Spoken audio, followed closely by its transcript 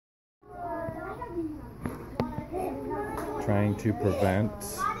Trying to prevent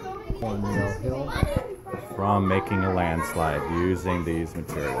cornmeal hill from making a landslide using these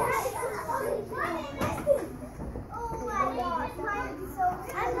materials.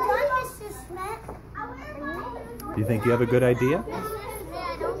 Do you think you have a good idea?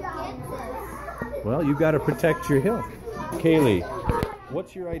 Well, you've got to protect your hill. Kaylee,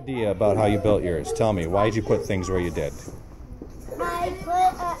 what's your idea about how you built yours? Tell me, why did you put things where you did? I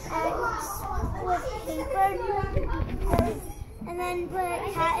put an X with paper and then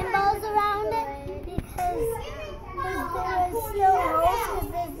put cotton balls around it because there was still holes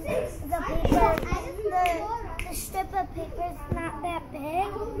because the strip of paper is not that big.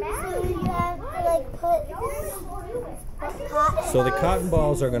 So you have to like put cotton. So the cotton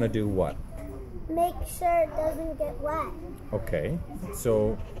balls are going to do what? Make sure it doesn't get wet. Okay,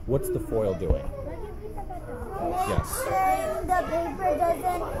 so what's the foil doing? Yes. Sure the paper doesn't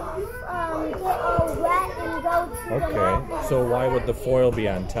get all wet and go to the Okay, so why would the foil be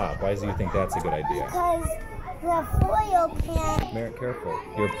on top? Why do you think that's a good idea? Because the foil can't. Merritt, careful.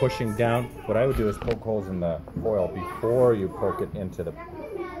 You're pushing down. What I would do is poke holes in the foil before you poke it into the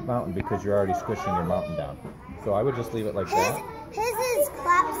mountain because you're already squishing your mountain down. So I would just leave it like that. His is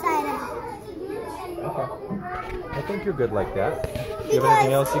lopsided. Okay. I think you're good like that. Do you have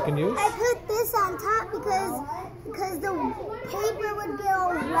anything else you can use? I put this on top because the paper would get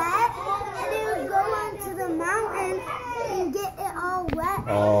all wet and it would go onto the mountain and get it all wet.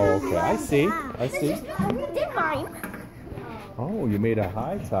 Oh, okay. I see. I see. I redid mine. Oh, you made a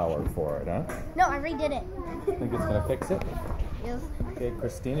high tower for it, huh? No, I redid it. Think it's going to fix it? Yes. Okay,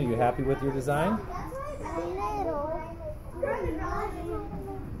 Christina, you happy with your design?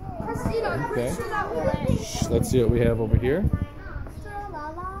 Okay. Let's see what we have over here.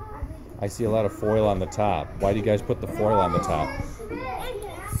 I see a lot of foil on the top. Why do you guys put the foil on the top?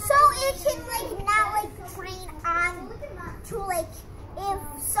 So it can like not like drain on to like if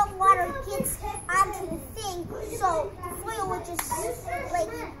some water gets onto the thing, so the foil would just like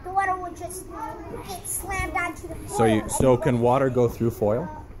the water would just get slammed onto the foil. So can water go through foil?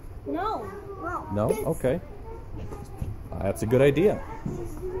 No. No? Okay. That's a good idea.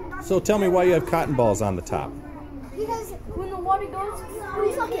 So tell me why you have cotton balls on the top. Because when the water goes,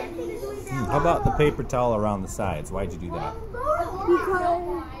 suck it. How about the paper towel around the sides? Why'd you do that?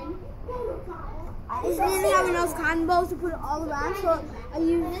 Because I didn't have enough cotton balls to put it all around, so I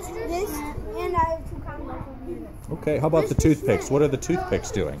used this and I have 2 cotton balls over here. Okay, how about the toothpicks? What are the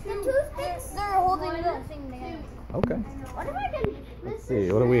toothpicks doing? The toothpicks, they're holding the thing together. Okay. What if I can... Let's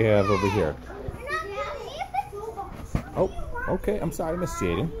see, what do we have over here? Oh, okay, I'm sorry, Miss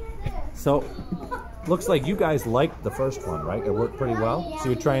Jaden. So, looks like you guys liked the first one, right? It worked pretty well? So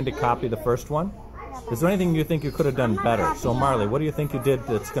you're trying to copy the first one? Is there anything you think you could have done better? So Marley, what do you think you did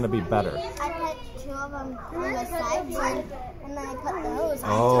that's going to be better? I put 2 of them on the sides and then I put those on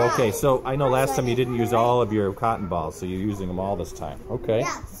Oh, top. okay. So I know last time you didn't use all of your cotton balls, so you're using them all this time. Okay.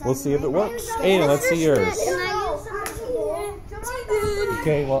 We'll see if it works. Aiden, let's see yours.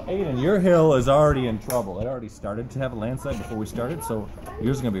 Okay, well, Aiden, your hill is already in trouble. It already started to have a landslide before we started, so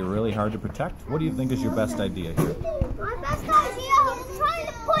yours is going to be really hard to protect. What do you think is your best idea here? My best idea was trying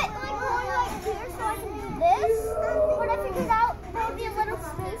to put like here so I can do this. But I figured out there would be a little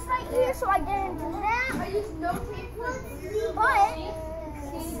space right here, so I didn't do that. I used no tape. But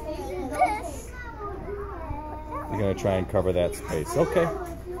this. You're going to try and cover that space. Okay.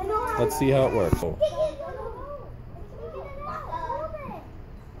 Let's see how it works.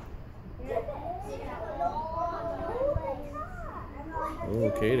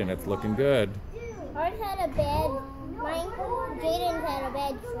 Okay, then it's looking good. Ours had a bad, Jaden's had a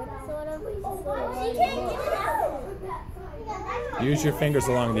bad trip, sort of. She can't get it out. Use your fingers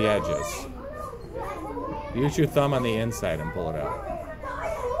along the edges. Use your thumb on the inside and pull it out.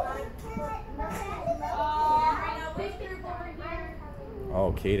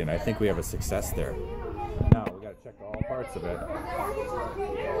 Oh, Kaden, I think we have a success there. Now, we got to check all parts of it.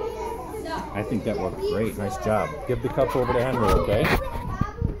 I think that worked great. Nice job. Give the cup over to Henry, okay?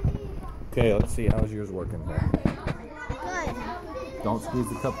 Okay, let's see. How's yours working there? Good. Don't squeeze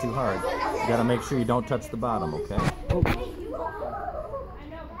the cup too hard. You got to make sure you don't touch the bottom, okay? Oh.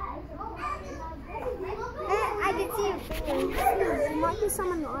 I can see your fingers. There might be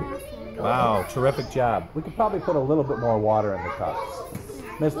some in the last one. Wow, terrific job. We could probably put a little bit more water in the cup.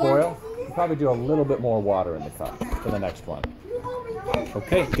 Miss Boyle, you could probably do a little bit more water in the cup for the next one.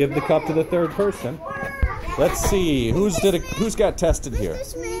 Okay, give the cup to the third person. Let's see, who's got tested here?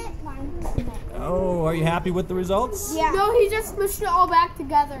 Oh, are you happy with the results? Yeah. No, he just smushed it all back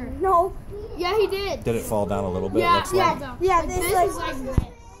together. No. Yeah, he did. Did it fall down a little bit? Yeah, looks like? yeah. This is like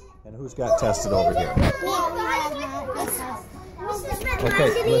who's got tested over here?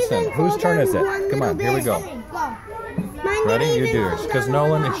 Okay, listen. Whose turn is it? Come on, here we go. Ready? You do yours. Because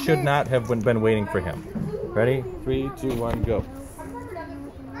Nolan should not have been waiting for him. Ready? 3, 2, 1, go.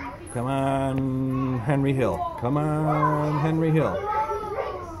 Come on, Henry Hill. Come on, Henry Hill.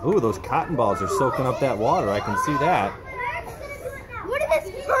 Ooh, those cotton balls are soaking up that water. I can see that. What if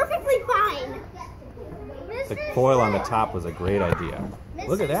it's perfectly fine? The foil on the top was a great idea.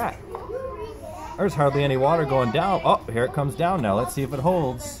 Look at that. There's hardly any water going down. Oh, here it comes down now. Let's see if it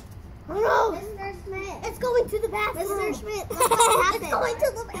holds. Oh, Mr. Schmidt. It's going to the bathroom. Mr. Schmidt, it's going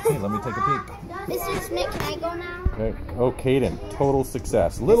to the bathroom. Hey, let me take a peek. Mr. Schmidt, can I go now? Okay. Oh, Caden, total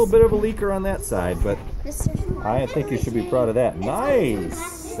success. A little bit of a leaker on that side, but I think you should be proud of that.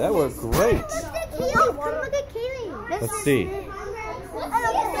 Nice. That was great. Oh, come look at Caden. Let's see.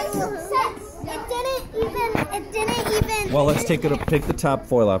 It didn't even. Well, let's take the top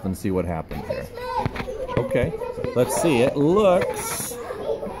foil off and see what happens here. Okay, let's see. It looks.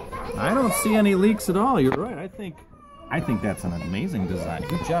 I don't see any leaks at all. You're right. I think that's an amazing design.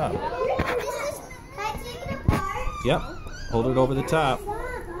 Good job. Yep. Hold it over the top.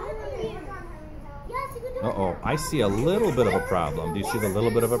 Uh-oh. I see a little bit of a problem. Do you see the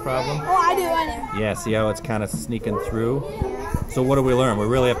little bit of a problem? Oh, I do. Yeah, see how it's kind of sneaking through? So what do we learn? We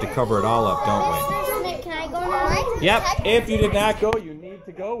really have to cover it all up, don't we? Can I go now? Yep. If you did not go, you need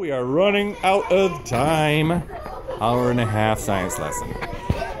to go. We are running out of time. Hour and a half science lesson.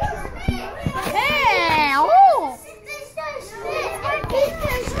 Hey! Oh!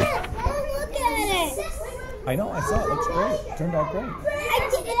 Look at it. I know, I saw it. Looks great. It turned out great.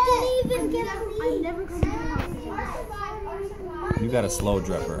 It didn't even get a leak. I've never come to your house. You got a slow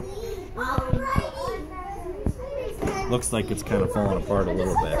dripper. Looks like it's kind of falling apart a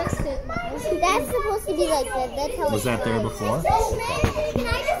little bit. That's supposed to be like that. That's how Was that there before? Can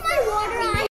I just